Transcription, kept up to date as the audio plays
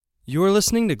You're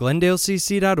listening to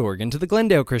GlendaleCC.org and to the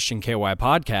Glendale Christian KY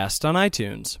podcast on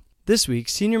iTunes. This week,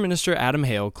 Senior Minister Adam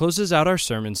Hale closes out our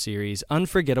sermon series,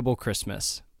 Unforgettable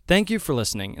Christmas. Thank you for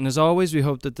listening, and as always, we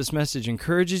hope that this message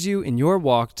encourages you in your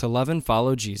walk to love and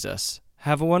follow Jesus.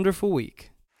 Have a wonderful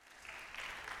week.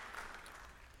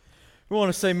 We want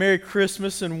to say Merry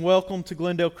Christmas and welcome to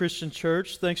Glendale Christian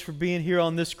Church. Thanks for being here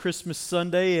on this Christmas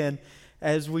Sunday and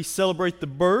as we celebrate the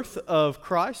birth of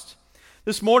Christ.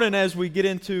 This morning, as we get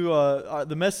into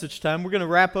the message time, we're going to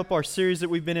wrap up our series that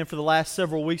we've been in for the last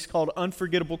several weeks called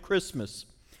Unforgettable Christmas.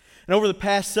 And over the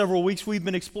past several weeks, we've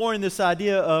been exploring this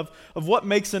idea of what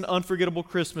makes an unforgettable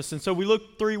Christmas. And so we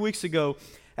looked 3 weeks ago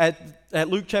at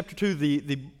Luke chapter 2,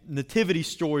 the nativity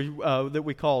story that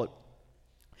we call it.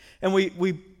 And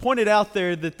we pointed out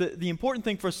there that the important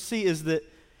thing for us to see is that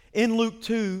in Luke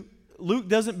 2, Luke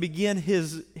doesn't begin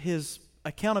his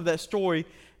account of that story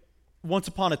once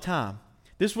upon a time.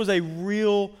 This was a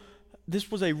real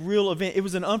event. It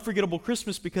was an unforgettable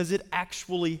Christmas because it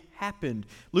actually happened.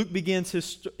 Luke begins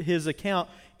his account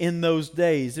in those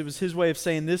days. It was his way of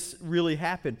saying this really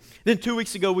happened. Then 2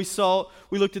 weeks ago we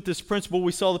looked at this principle.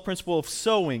 We saw the principle of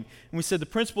sowing. And we said the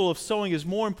principle of sowing is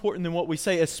more important than what we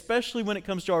say, especially when it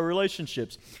comes to our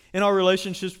relationships. In our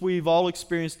relationships, we've all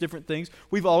experienced different things.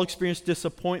 We've all experienced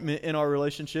disappointment in our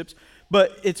relationships.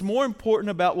 But it's more important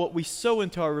about what we sow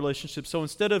into our relationships. So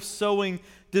instead of sowing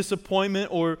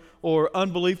disappointment or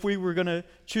unbelief, we were going to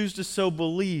choose to sow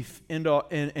belief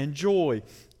and joy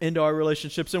into our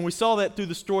relationships. And we saw that through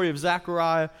the story of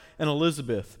Zachariah and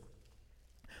Elizabeth.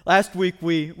 Last week,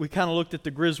 we kind of looked at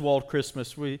the Griswold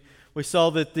Christmas. We saw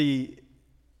that the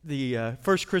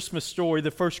first Christmas story,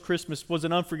 the first Christmas, was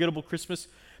an unforgettable Christmas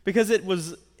because it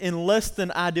was in less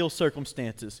than ideal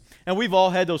circumstances. And we've all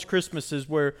had those Christmases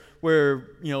where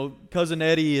Cousin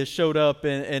Eddie has showed up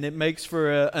and it makes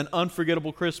for an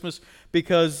unforgettable Christmas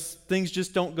because things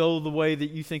just don't go the way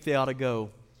that you think they ought to go.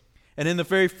 And in the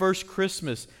very first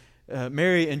Christmas,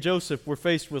 Mary and Joseph were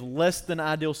faced with less than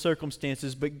ideal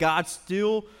circumstances, but God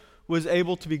still was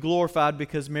able to be glorified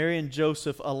because Mary and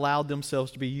Joseph allowed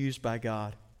themselves to be used by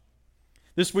God.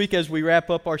 This week, as we wrap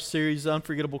up our series,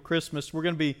 Unforgettable Christmas, we're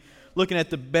going to be looking at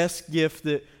the best gift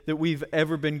that we've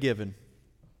ever been given.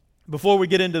 Before we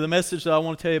get into the message, I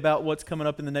want to tell you about what's coming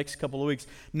up in the next couple of weeks.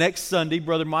 Next Sunday,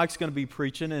 Brother Mike's going to be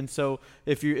preaching, and so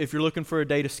if you're looking for a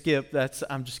day to skip,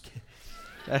 I'm just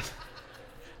kidding.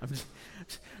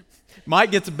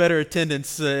 Mike gets a better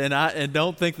attendance, and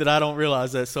don't think that I don't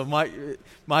realize that. So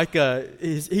Mike,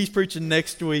 he's preaching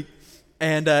next week.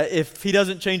 And if he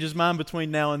doesn't change his mind between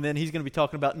now and then, he's going to be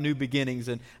talking about new beginnings.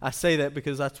 And I say that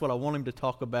because that's what I want him to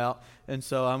talk about. And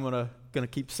so I'm going to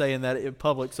keep saying that in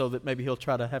public so that maybe he'll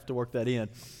try to have to work that in.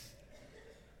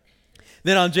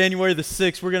 Then on January the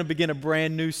 6th, we're going to begin a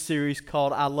brand new series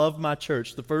called I Love My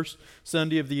Church, the first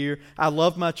Sunday of the year. I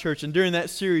Love My Church. And during that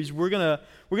series, we're going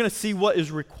to see what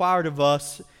is required of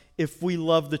us if we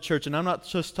love the church. And I'm not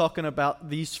just talking about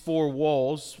these four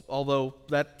walls, although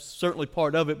that's certainly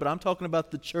part of it, but I'm talking about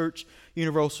the church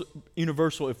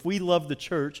universal. If we love the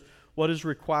church, what is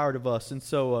required of us? And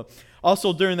so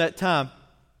also during that time,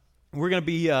 we're going to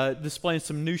be displaying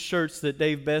some new shirts that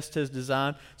Dave Best has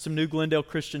designed, some new Glendale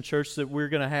Christian Church that we're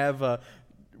going to have.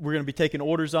 We're going to be taking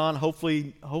orders on.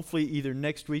 Hopefully either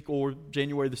next week or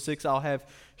January the 6th, I'll have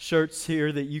shirts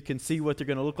here that you can see what they're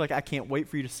going to look like. I can't wait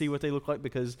for you to see what they look like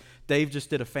because Dave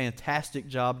just did a fantastic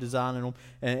job designing them,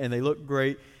 and they look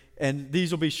great. And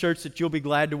these will be shirts that you'll be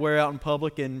glad to wear out in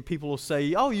public, and people will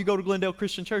say, oh, you go to Glendale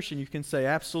Christian Church, and you can say,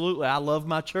 absolutely, I love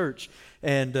my church.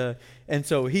 And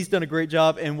so he's done a great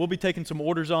job, and we'll be taking some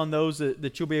orders on those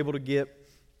that you'll be able to get.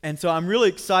 And so I'm really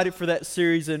excited for that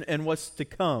series and what's to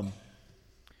come.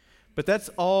 But that's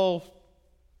all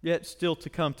yet still to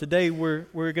come. Today we're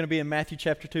going to be in Matthew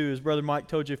chapter 2, as Brother Mike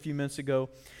told you a few minutes ago.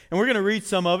 And we're going to read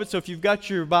some of it. So if you've got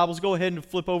your Bibles, go ahead and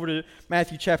flip over to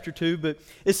Matthew chapter 2. But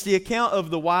it's the account of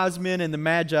the wise men and the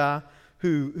magi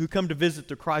who come to visit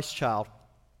the Christ child.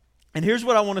 And here's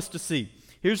what I want us to see.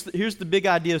 Here's the big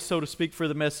idea, so to speak, for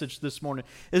the message this morning,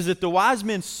 is that the wise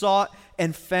men sought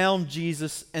and found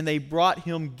Jesus, and they brought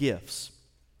him gifts.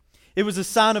 It was a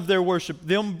sign of their worship.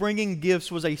 Them bringing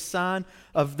gifts was a sign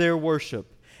of their worship.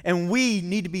 And we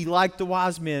need to be like the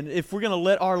wise men. If we're going to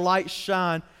let our light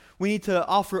shine, we need to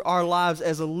offer our lives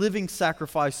as a living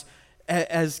sacrifice,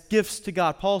 as gifts to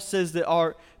God. Paul says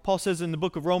in the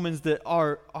book of Romans that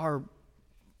our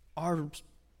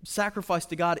sacrifice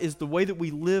to God is the way that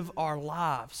we live our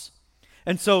lives.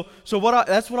 And so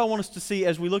that's what I want us to see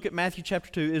as we look at Matthew chapter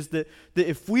 2, is that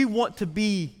if we want to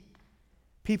be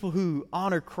people who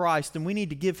honor Christ, then we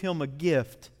need to give him a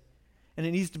gift. And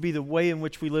it needs to be the way in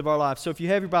which we live our lives. So if you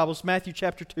have your Bibles, Matthew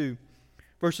chapter 2,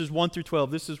 verses 1 through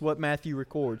 12, this is what Matthew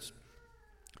records.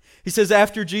 He says,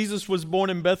 after Jesus was born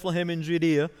in Bethlehem in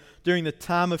Judea, during the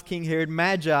time of King Herod,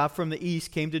 Magi from the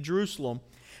east came to Jerusalem.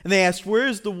 And they asked, where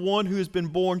is the one who has been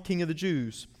born King of the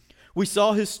Jews? We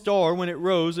saw his star when it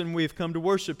rose, and we have come to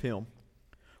worship him.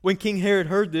 When King Herod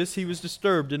heard this, he was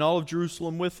disturbed, and all of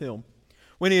Jerusalem with him.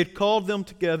 When he had called them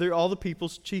together, all the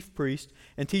people's chief priests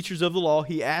and teachers of the law,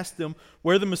 he asked them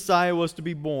where the Messiah was to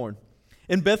be born.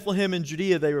 In Bethlehem in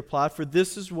Judea, they replied, for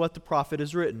this is what the prophet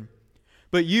has written.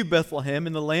 But you, Bethlehem,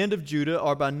 in the land of Judah,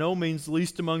 are by no means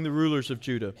least among the rulers of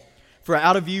Judah. For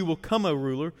out of you will come a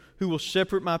ruler who will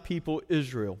shepherd my people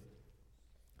Israel.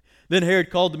 Then Herod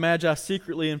called the Magi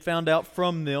secretly and found out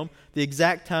from them the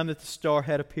exact time that the star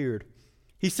had appeared.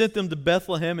 He sent them to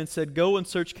Bethlehem and said, go and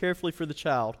search carefully for the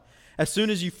child. As soon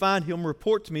as you find him,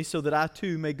 report to me so that I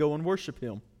too may go and worship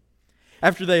him.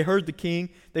 After they heard the king,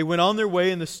 they went on their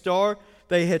way, and the star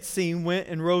they had seen went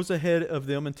and rose ahead of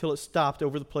them until it stopped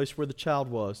over the place where the child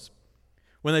was.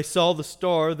 When they saw the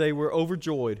star, they were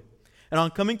overjoyed. And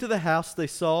on coming to the house, they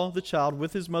saw the child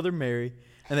with his mother Mary,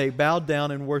 and they bowed down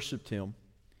and worshipped him.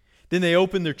 Then they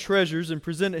opened their treasures and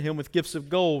presented him with gifts of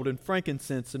gold and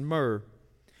frankincense and myrrh.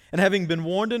 And having been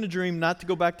warned in a dream not to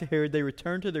go back to Herod, they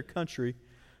returned to their country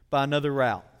by another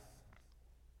route.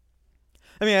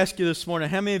 Let me ask you this morning,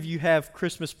 how many of you have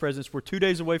Christmas presents? We're 2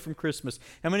 days away from Christmas.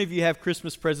 How many of you have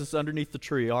Christmas presents underneath the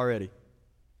tree already?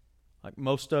 Like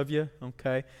most of you,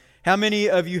 okay. How many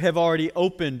of you have already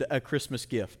opened a Christmas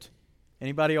gift?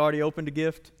 Anybody already opened a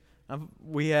gift?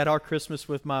 We had our Christmas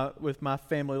with my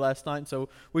family last night, so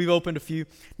we've opened a few.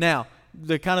 Now,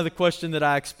 the question that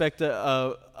I expect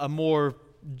a more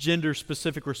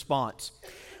gender-specific response.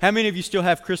 How many of you still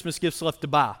have Christmas gifts left to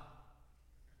buy?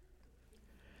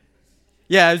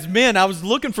 Yeah, as men, I was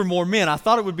looking for more men. I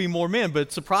thought it would be more men,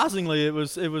 but surprisingly, it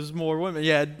was more women.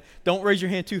 Yeah, don't raise your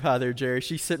hand too high there, Jerry.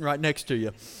 She's sitting right next to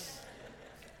you.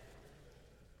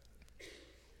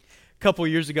 A couple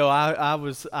of years ago,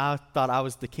 I thought I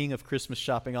was the king of Christmas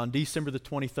shopping. On December the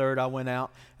 23rd, I went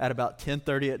out at about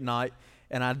 10:30 at night,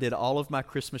 and I did all of my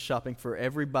Christmas shopping for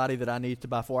everybody that I needed to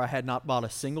buy for. I had not bought a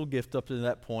single gift up to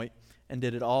that point, and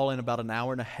did it all in about an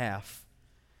hour and a half.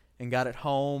 And got it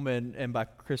home, and by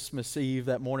Christmas Eve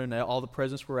that morning, all the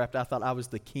presents were wrapped. I thought I was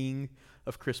the king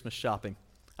of Christmas shopping.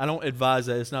 I don't advise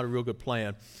that. It's not a real good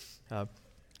plan. But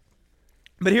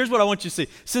here's what I want you to see.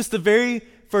 Since the very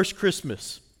first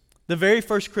Christmas,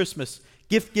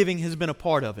 gift giving has been a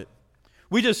part of it.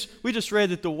 We just read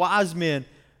that the wise men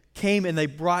came and they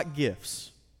brought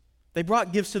gifts. They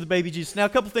brought gifts to the baby Jesus. Now, a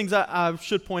couple things I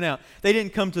should point out. They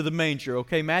didn't come to the manger,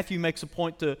 okay? Matthew makes a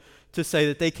point to say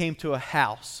that they came to a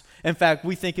house. In fact,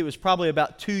 we think it was probably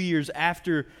about 2 years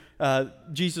after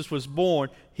Jesus was born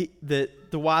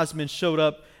that the wise men showed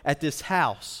up at this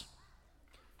house.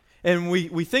 And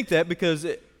we think that because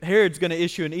Herod's going to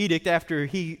issue an edict after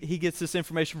he gets this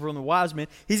information from the wise men.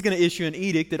 He's going to issue an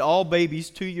edict that all babies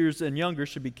 2 years and younger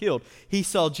should be killed. He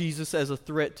saw Jesus as a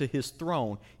threat to his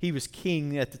throne. He was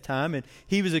king at the time, and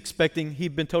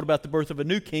he'd been told about the birth of a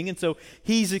new king, and so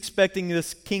he's expecting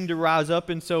this king to rise up,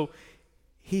 and so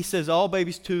he says all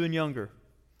babies 2 and younger.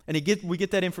 And we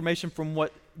get that information from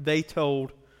what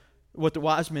the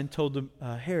wise men told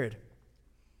Herod.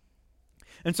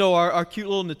 And so our cute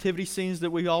little nativity scenes that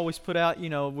we always put out,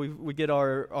 we get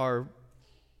our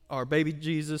baby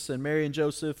Jesus and Mary and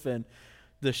Joseph and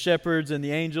the shepherds and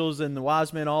the angels and the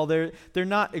wise men all there. They're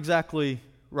not exactly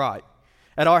right.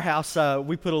 At our house,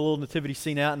 we put a little nativity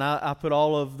scene out, and I put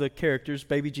all of the characters,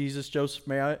 baby Jesus, Joseph,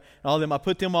 Mary, and all of them. I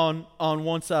put them on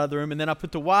one side of the room, and then I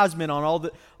put the wise men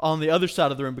on the other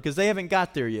side of the room because they haven't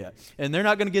got there yet, and they're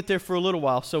not going to get there for a little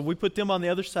while. So we put them on the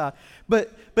other side.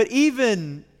 But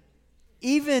even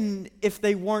if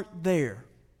they weren't there,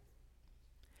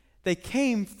 they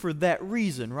came for that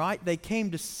reason, right? They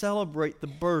came to celebrate the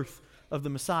birth of the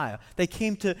Messiah. They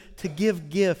came to give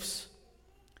gifts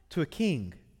to a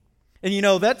king.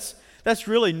 And that's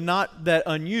really not that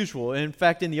unusual. In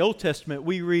fact, in the Old Testament,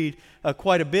 we read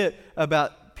quite a bit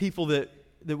about people that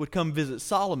would come visit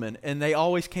Solomon, and they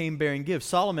always came bearing gifts.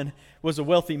 Solomon was a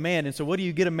wealthy man, and so what do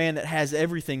you get a man that has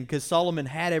everything? Because Solomon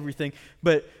had everything,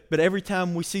 but every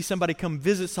time we see somebody come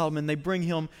visit Solomon, they bring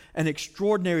him an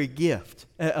extraordinary gift,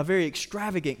 a very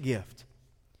extravagant gift.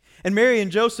 And Mary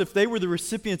and Joseph, they were the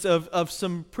recipients of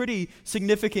some pretty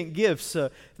significant gifts.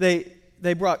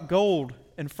 They brought gold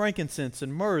and frankincense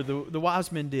and myrrh, the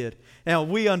wise men did. Now,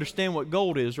 we understand what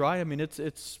gold is, right? I mean, it's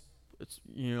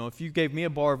if you gave me a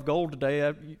bar of gold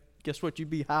today, guess what? You'd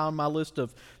be high on my list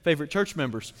of favorite church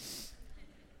members.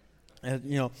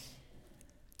 And,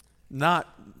 not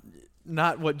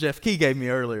not what Jeff Key gave me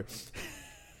earlier.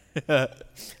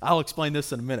 I'll explain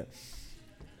this in a minute.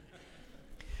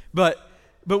 But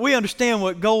we understand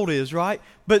what gold is, right?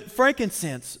 But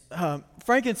frankincense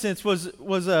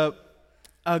was a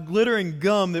glittering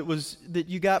gum that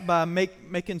you got by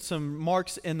making some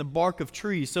marks in the bark of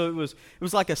trees. So it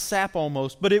was like a sap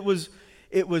almost, but it was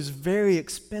very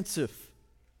expensive.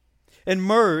 And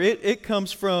myrrh, it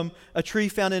comes from a tree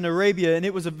found in Arabia, and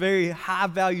it was a very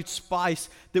high-valued spice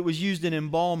that was used in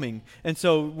embalming. And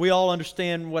so we all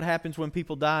understand what happens when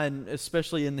people die, and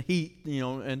especially in the heat,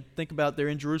 and think about they're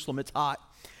in Jerusalem, it's hot.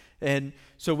 And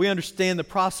so we understand the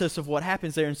process of what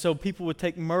happens there. And so people would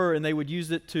take myrrh, and they would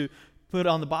use it to put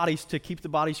on the bodies to keep the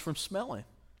bodies from smelling.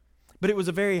 But it was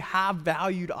a very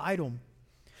high-valued item.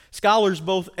 Scholars,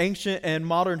 both ancient and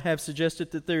modern, have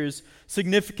suggested that there is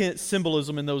significant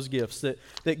symbolism in those gifts,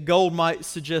 that gold might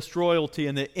suggest royalty,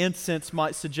 and that incense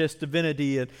might suggest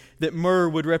divinity, and that myrrh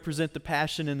would represent the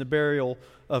passion and the burial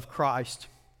of Christ.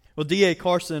 Well, D.A.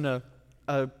 Carson,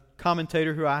 a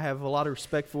commentator who I have a lot of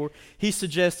respect for, he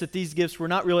suggests that these gifts were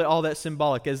not really all that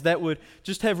symbolic, as that would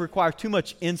just have required too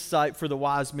much insight for the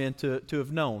wise men to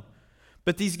have known.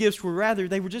 But these gifts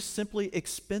they were just simply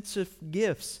expensive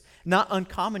gifts. Not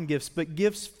uncommon gifts, but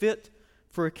gifts fit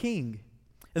for a king.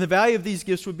 And the value of these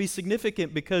gifts would be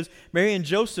significant because Mary and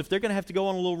Joseph, they're going to have to go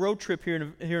on a little road trip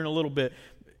here in a little bit.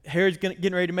 Herod's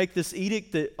getting ready to make this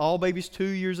edict that all babies 2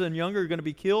 years and younger are going to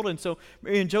be killed. And so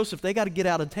Mary and Joseph, they got to get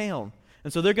out of town.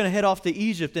 And so they're going to head off to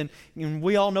Egypt. And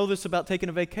we all know this about taking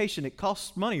a vacation. It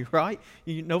costs money, right?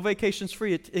 No vacation's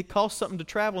free. It costs something to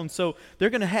travel. And so they're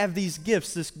going to have these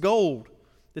gifts, this gold,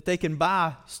 that they can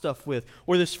buy stuff with,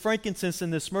 or this frankincense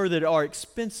and this myrrh that are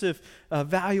expensive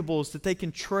valuables that they can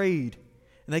trade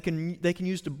and they can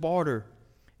use to barter.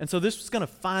 And so this was going to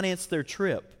finance their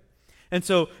trip. And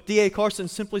so D.A. Carson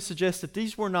simply suggests that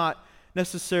these were not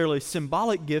necessarily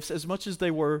symbolic gifts as much as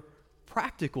they were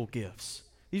practical gifts.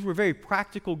 These were very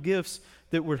practical gifts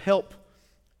that would help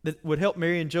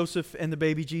Mary and Joseph and the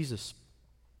baby Jesus.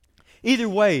 Either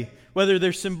way, whether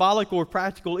they're symbolic or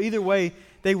practical, either way,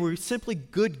 they were simply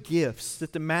good gifts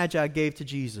that the Magi gave to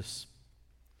Jesus.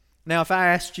 Now, if I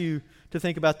asked you to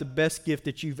think about the best gift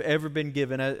that you've ever been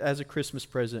given as a Christmas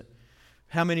present,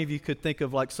 how many of you could think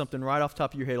of like something right off the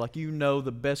top of your head, like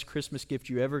the best Christmas gift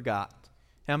you ever got?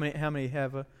 How many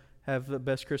have the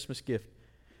best Christmas gift?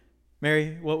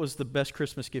 Mary, what was the best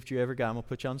Christmas gift you ever got? I'm going to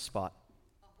put you on the spot.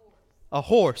 A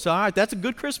horse. All right, that's a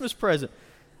good Christmas present.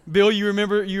 Bill, you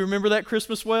remember that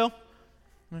Christmas well?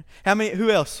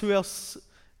 Who else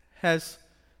has?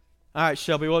 All right,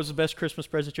 Shelby, what was the best Christmas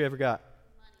present you ever got?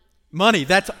 Money.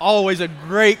 That's always a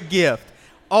great gift.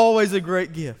 Always a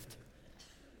great gift.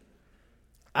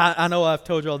 I know I've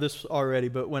told you all this already,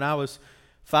 but when I was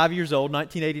 5 years old,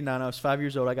 1989, I was 5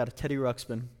 years old, I got a Teddy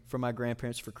Ruxpin from my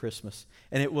grandparents for Christmas,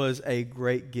 and it was a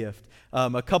great gift.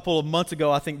 A couple of months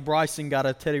ago, I think Bryson got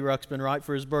a Teddy Ruxpin right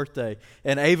for his birthday,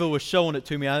 and Ava was showing it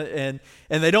to me, and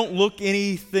they don't look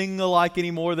anything alike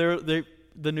anymore. The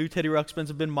new Teddy Ruxpins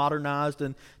have been modernized,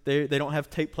 and they don't have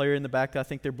tape player in the back. I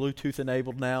think they're Bluetooth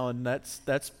enabled now, and that's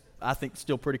I think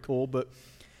still pretty cool. But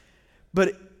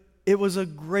it was a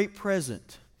great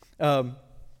present.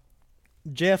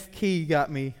 Jeff Key got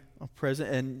me a present,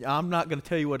 and I'm not going to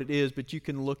tell you what it is, but you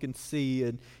can look and see,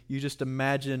 and you just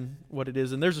imagine what it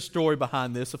is. And there's a story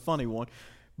behind this, a funny one,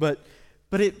 but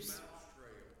it's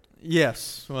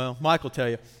yes. Well, Mike will tell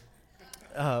you.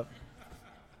 And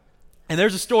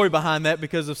there's a story behind that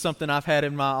because of something I've had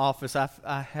in my office.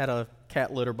 I had a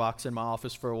cat litter box in my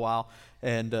office for a while,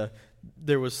 and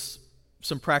there was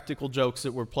some practical jokes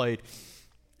that were played.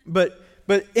 But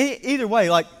either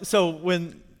way, so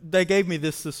when they gave me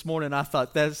this morning, I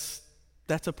thought that's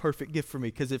a perfect gift for me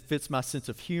because it fits my sense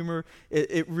of humor.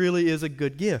 It really is a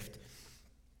good gift.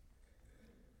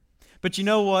 But you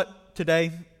know what?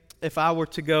 Today, if I were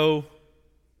to go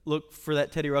look for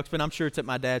that Teddy Ruxpin, I'm sure it's at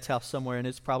my dad's house somewhere, and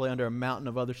it's probably under a mountain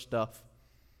of other stuff.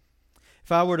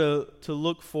 If I were to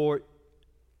look for it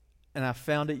and I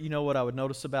found it, you know what I would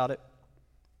notice about it?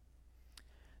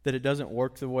 That it doesn't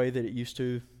work the way that it used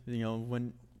to.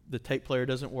 When the tape player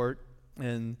doesn't work,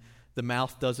 and the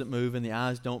mouth doesn't move, and the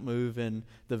eyes don't move, and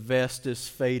the vest is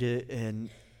faded, and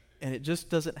it just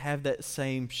doesn't have that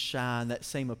same shine, that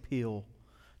same appeal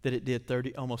that it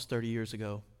did almost 30 years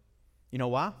ago. You know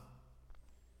why?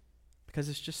 Because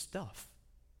it's just stuff.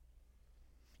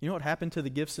 You know what happened to the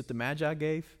gifts that the Magi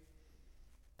gave?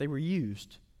 They were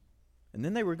used, and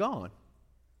then they were gone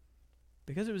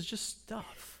because it was just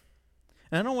stuff.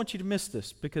 And I don't want you to miss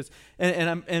this because,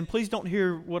 and please don't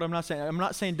hear what I'm not saying. I'm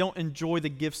not saying don't enjoy the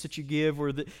gifts that you give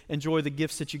or enjoy the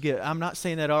gifts that you get. I'm not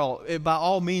saying that at all. By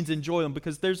all means, enjoy them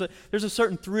because there's a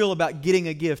certain thrill about getting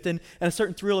a gift and a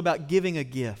certain thrill about giving a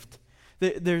gift.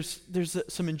 There's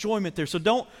some enjoyment there. So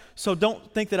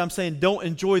don't think that I'm saying don't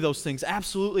enjoy those things.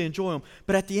 Absolutely enjoy them.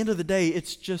 But at the end of the day,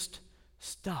 it's just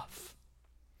stuff.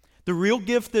 The real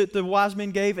gift that the wise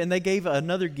men gave, and they gave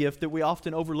another gift that we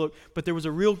often overlook, but there was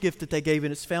a real gift that they gave,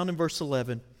 and it's found in verse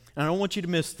 11. And I don't want you to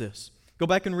miss this. Go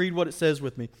back and read what it says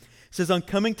with me. It says, on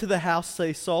coming to the house,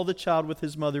 they saw the child with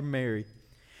his mother Mary,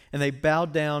 and they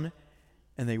bowed down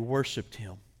and they worshiped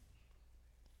him.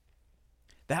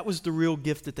 That was the real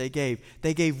gift that they gave.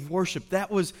 They gave worship.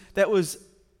 That was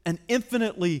an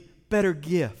infinitely better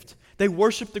gift. They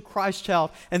worshiped the Christ child,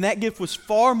 and that gift was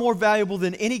far more valuable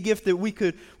than any gift that we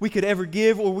could ever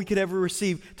give or we could ever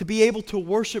receive. To be able to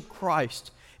worship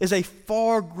Christ is a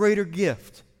far greater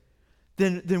gift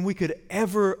than we could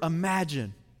ever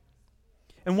imagine.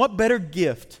 And what better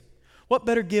gift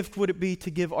would it be to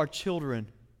give our children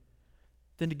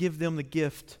than to give them the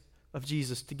gift of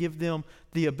Jesus, to give them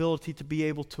the ability to be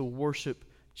able to worship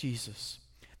Jesus?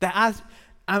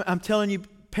 I'm telling you,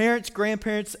 parents,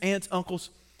 grandparents, aunts, uncles,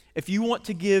 if you want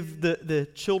to give the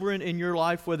children in your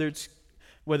life, whether it's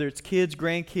kids,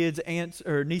 grandkids, aunts,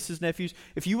 or nieces, nephews,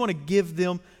 if you want to give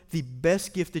them the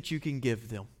best gift that you can give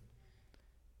them,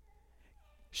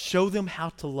 show them how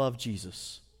to love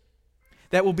Jesus.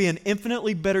 That will be an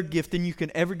infinitely better gift than you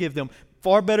can ever give them.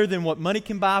 Far better than what money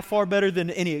can buy, far better than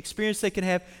any experience they can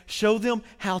have. Show them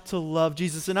how to love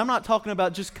Jesus. And I'm not talking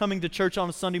about just coming to church on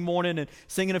a Sunday morning and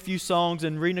singing a few songs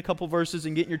and reading a couple verses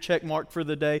and getting your check marked for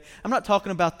the day. I'm not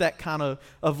talking about that kind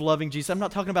of loving Jesus. I'm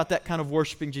not talking about that kind of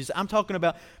worshiping Jesus. I'm talking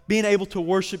about being able to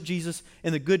worship Jesus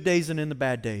in the good days and in the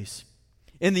bad days.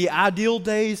 In the ideal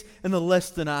days and the less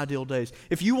than ideal days.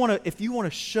 If you want to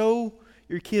show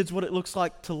your kids what it looks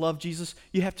like to love Jesus,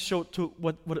 you have to show it to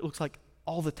what it looks like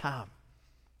all the time.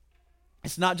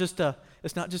 It's not just a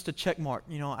check mark.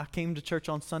 You know, I came to church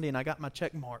on Sunday and I got my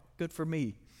check mark. Good for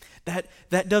me.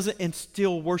 That doesn't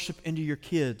instill worship into your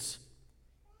kids.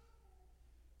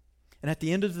 And at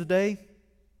the end of the day,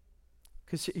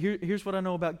 because here's what I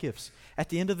know about gifts. At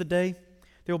the end of the day,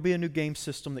 there will be a new game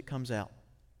system that comes out.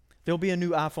 There will be a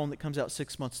new iPhone that comes out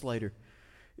 6 months later.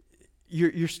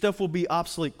 Your stuff will be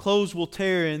obsolete. Clothes will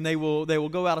tear and they will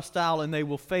go out of style and they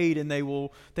will fade and they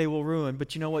will ruin.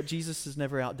 But you know what? Jesus is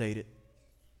never outdated.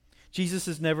 Jesus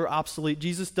is never obsolete.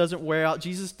 Jesus doesn't wear out.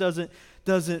 Jesus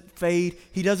doesn't fade.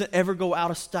 He doesn't ever go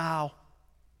out of style.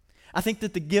 I think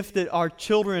that the gift that our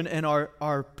children and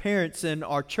our parents and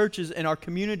our churches and our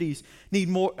communities need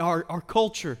more, our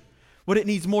culture, what it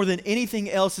needs more than anything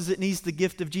else is it needs the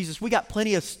gift of Jesus. We got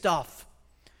plenty of stuff.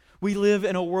 We live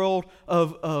in a world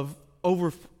of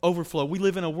overflow. We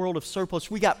live in a world of surplus.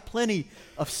 We got plenty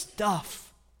of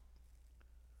stuff.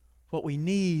 What we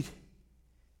need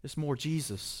is more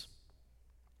Jesus.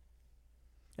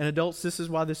 And adults, this is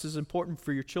why this is important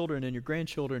for your children and your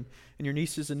grandchildren and your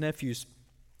nieces and nephews.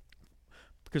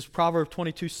 Because Proverbs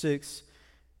 22:6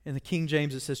 in the King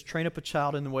James, it says, train up a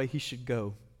child in the way he should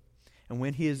go, and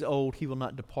when he is old, he will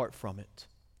not depart from it.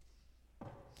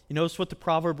 You notice what the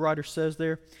proverb writer says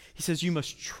there? He says you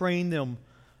must train them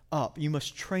up. You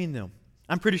must train them.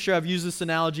 I'm pretty sure I've used this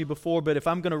analogy before, but if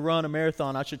I'm going to run a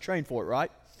marathon, I should train for it,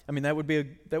 right? I mean, that would be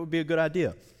a good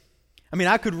idea. I mean,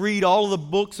 I could read all of the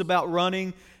books about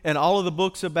running and all of the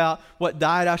books about what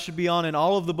diet I should be on and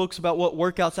all of the books about what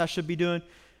workouts I should be doing.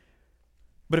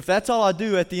 But if that's all I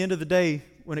do at the end of the day,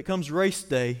 when it comes race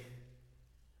day,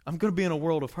 I'm going to be in a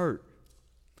world of hurt.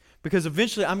 Because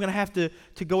eventually I'm going to have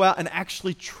to go out and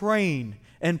actually train.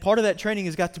 And part of that training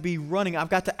has got to be running. I've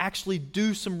got to actually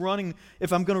do some running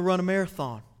if I'm going to run a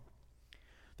marathon.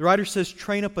 The writer says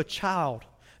train up a child.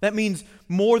 That means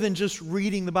more than just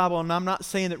reading the Bible. And I'm not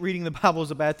saying that reading the Bible is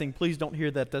a bad thing. Please don't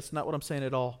hear that. That's not what I'm saying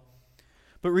at all.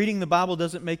 But reading the Bible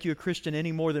doesn't make you a Christian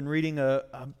any more than reading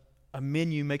a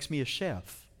menu makes me a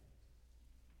chef.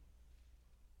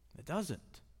 It doesn't.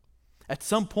 At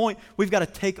some point, we've got to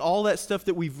take all that stuff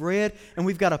that we've read and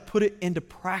we've got to put it into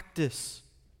practice.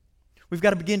 We've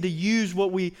got to begin to use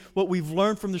what we've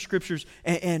learned from the Scriptures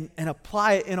and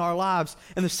apply it in our lives.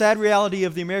 And the sad reality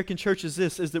of the American church is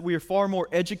this, is that we are far more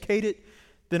educated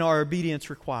than our obedience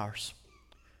requires.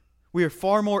 We are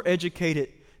far more educated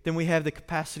than we have the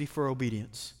capacity for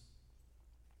obedience.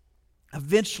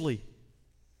 Eventually,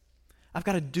 I've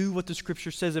got to do what the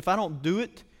Scripture says. If I don't do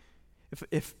it,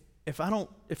 if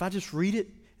I just read it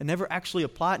and never actually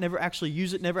apply it, never actually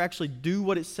use it, never actually do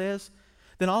what it says,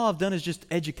 then all I've done is just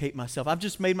educate myself. I've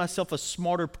just made myself a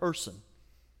smarter person.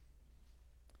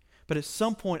 But at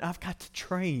some point, I've got to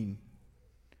train.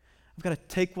 I've got to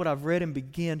take what I've read and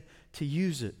begin to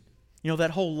use it. You know,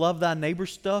 that whole love thy neighbor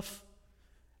stuff,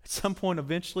 at some point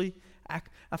eventually,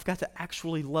 I've got to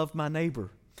actually love my neighbor.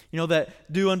 You know,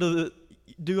 that do unto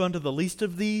the least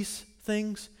of these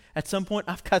things. At some point,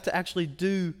 I've got to actually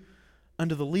do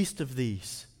unto the least of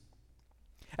these.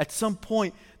 At some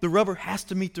point, the rubber has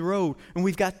to meet the road, and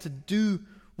we've got to do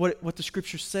what the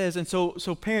Scripture says. And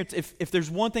so parents, if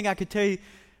there's one thing I could tell you,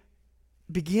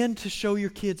 begin to show your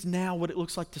kids now what it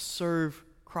looks like to serve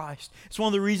Christ. It's one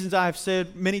of the reasons I have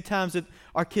said many times that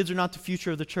our kids are not the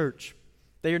future of the church.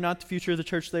 They are not the future of the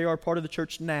church. They are part of the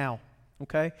church now.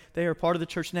 Okay? They are part of the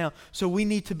church now. So we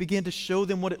need to begin to show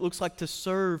them what it looks like to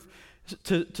serve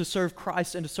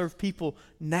Christ and to serve people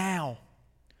now,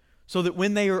 so that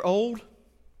when they are old,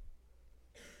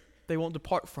 they won't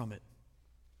depart from it.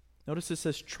 Notice it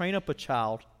says, train up a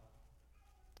child,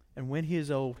 and when he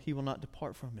is old, he will not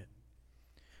depart from it.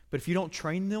 But if you don't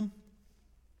train them,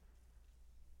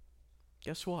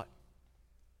 guess what?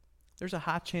 There's a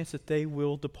high chance that they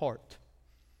will depart.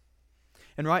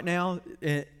 And right now,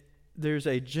 there's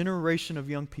a generation of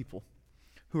young people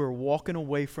who are walking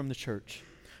away from the church,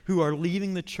 who are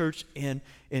leaving the church in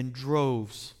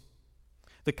droves.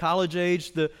 The college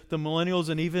age, the millennials,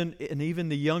 and even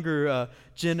the younger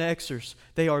Gen Xers,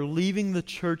 they are leaving the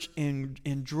church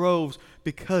in droves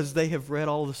because they have read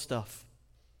all the stuff.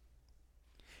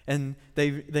 And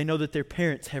they know that their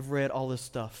parents have read all this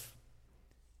stuff.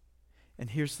 And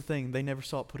here's the thing, they never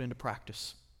saw it put into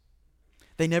practice.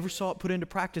 They never saw it put into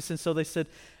practice, and so they said,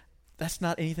 that's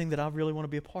not anything that I really want to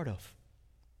be a part of.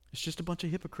 It's just a bunch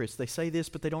of hypocrites. They say this,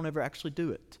 but they don't ever actually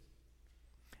do it.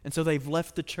 And so they've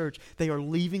left the church. They are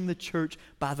leaving the church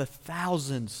by the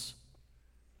thousands.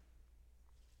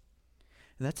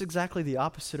 And that's exactly the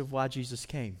opposite of why Jesus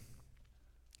came.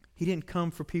 He didn't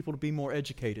come for people to be more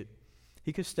educated.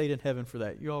 He could have stayed in heaven for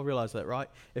that. You all realize that, right?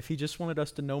 If he just wanted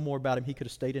us to know more about him, he could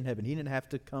have stayed in heaven. He didn't have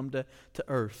to come to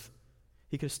earth.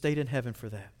 He could have stayed in heaven for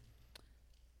that.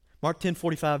 Mark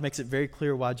 10:45 makes it very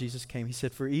clear why Jesus came. He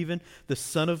said, for even the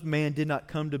Son of Man did not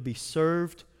come to be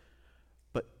served,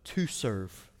 but to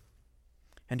serve,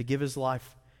 and to give his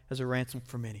life as a ransom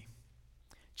for many.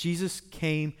 Jesus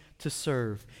came to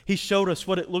serve. He showed us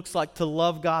what it looks like to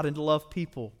love God and to love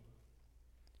people.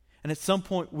 And at some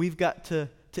point, we've got to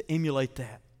emulate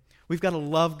that. We've got to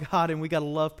love God and we've got to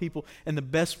love people. And the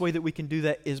best way that we can do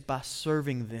that is by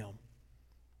serving them.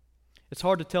 It's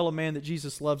hard to tell a man that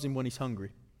Jesus loves him when he's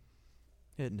hungry,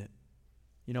 isn't it?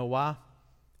 You know why?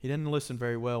 He doesn't listen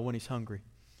very well when he's hungry.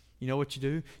 You know what you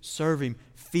do? Serve him,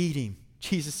 feed him.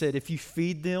 Jesus said, if you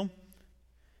feed them,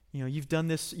 you've done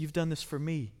this for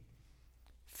me.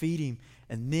 Feed him,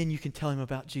 and then you can tell him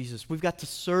about Jesus. We've got to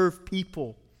serve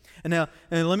people. And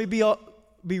let me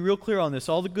be real clear on this.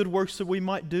 All the good works that we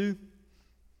might do,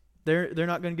 they're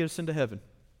not going to get us into heaven.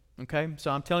 Okay?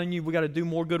 So I'm telling you, we got to do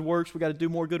more good works. We got to do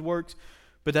more good works.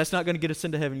 But that's not going to get us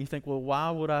into heaven. You think, well, why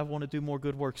would I want to do more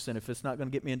good works then if it's not going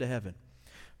to get me into heaven?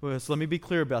 Well, so let me be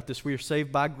clear about this. We are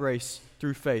saved by grace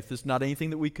through faith. It's not anything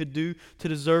that we could do to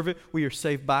deserve it. We are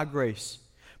saved by grace.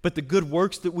 But the good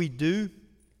works that we do,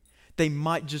 they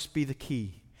might just be the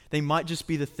key. They might just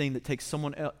be the thing that takes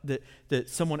someone that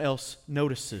someone else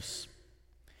notices.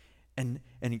 And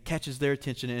it catches their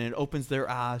attention and it opens their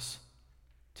eyes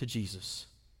to Jesus.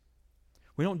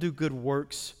 We don't do good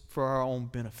works for our own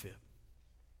benefit.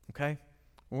 Okay?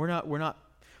 We're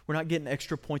not getting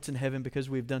extra points in heaven because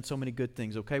we've done so many good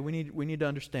things. Okay? We need to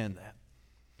understand that.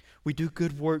 We do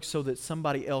good works so that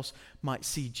somebody else might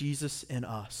see Jesus in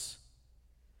us.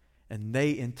 And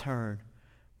they in turn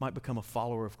might become a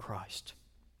follower of Christ.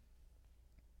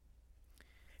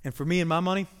 And for me and my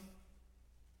money,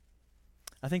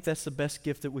 I think that's the best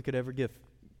gift that we could ever give.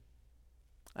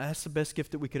 That's the best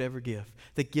gift that we could ever give.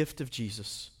 The gift of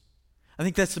Jesus. I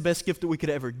think that's the best gift that we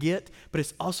could ever get, but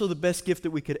it's also the best gift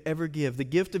that we could ever give. The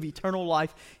gift of eternal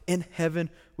life in heaven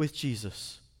with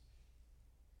Jesus.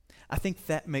 I think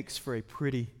that makes for a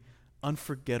pretty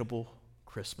unforgettable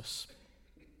Christmas.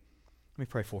 Let me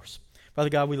pray for us. Father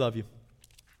God, we love you.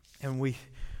 And we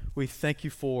thank you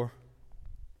for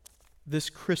this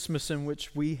Christmas in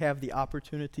which we have the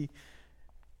opportunity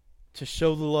to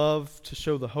show the love, to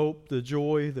show the hope, the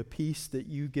joy, the peace that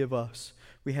you give us.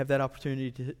 We have that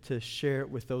opportunity to share it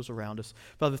with those around us.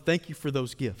 Father, thank you for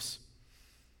those gifts.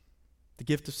 The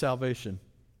gift of salvation,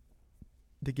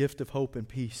 the gift of hope and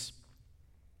peace.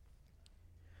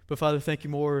 But Father, thank you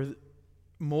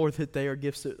more that they are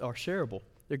gifts that are shareable.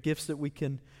 They're gifts that we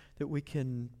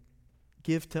can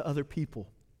give to other people.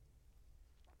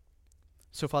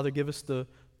 So Father, give us the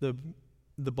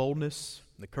boldness,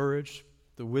 the courage,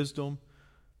 the wisdom,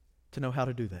 to know how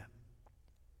to do that,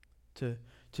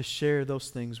 to share those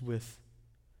things with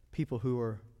people who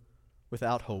are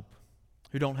without hope,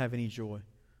 who don't have any joy,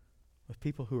 with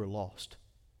people who are lost.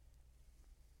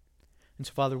 And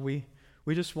so, Father, we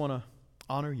just want to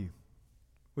honor you.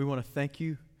 We want to thank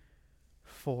you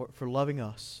for loving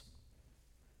us.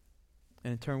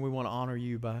 And in turn, we want to honor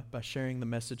you by sharing the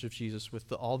message of Jesus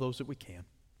with all those that we can.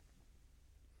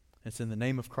 It's in the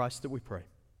name of Christ that we pray.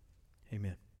 Amen.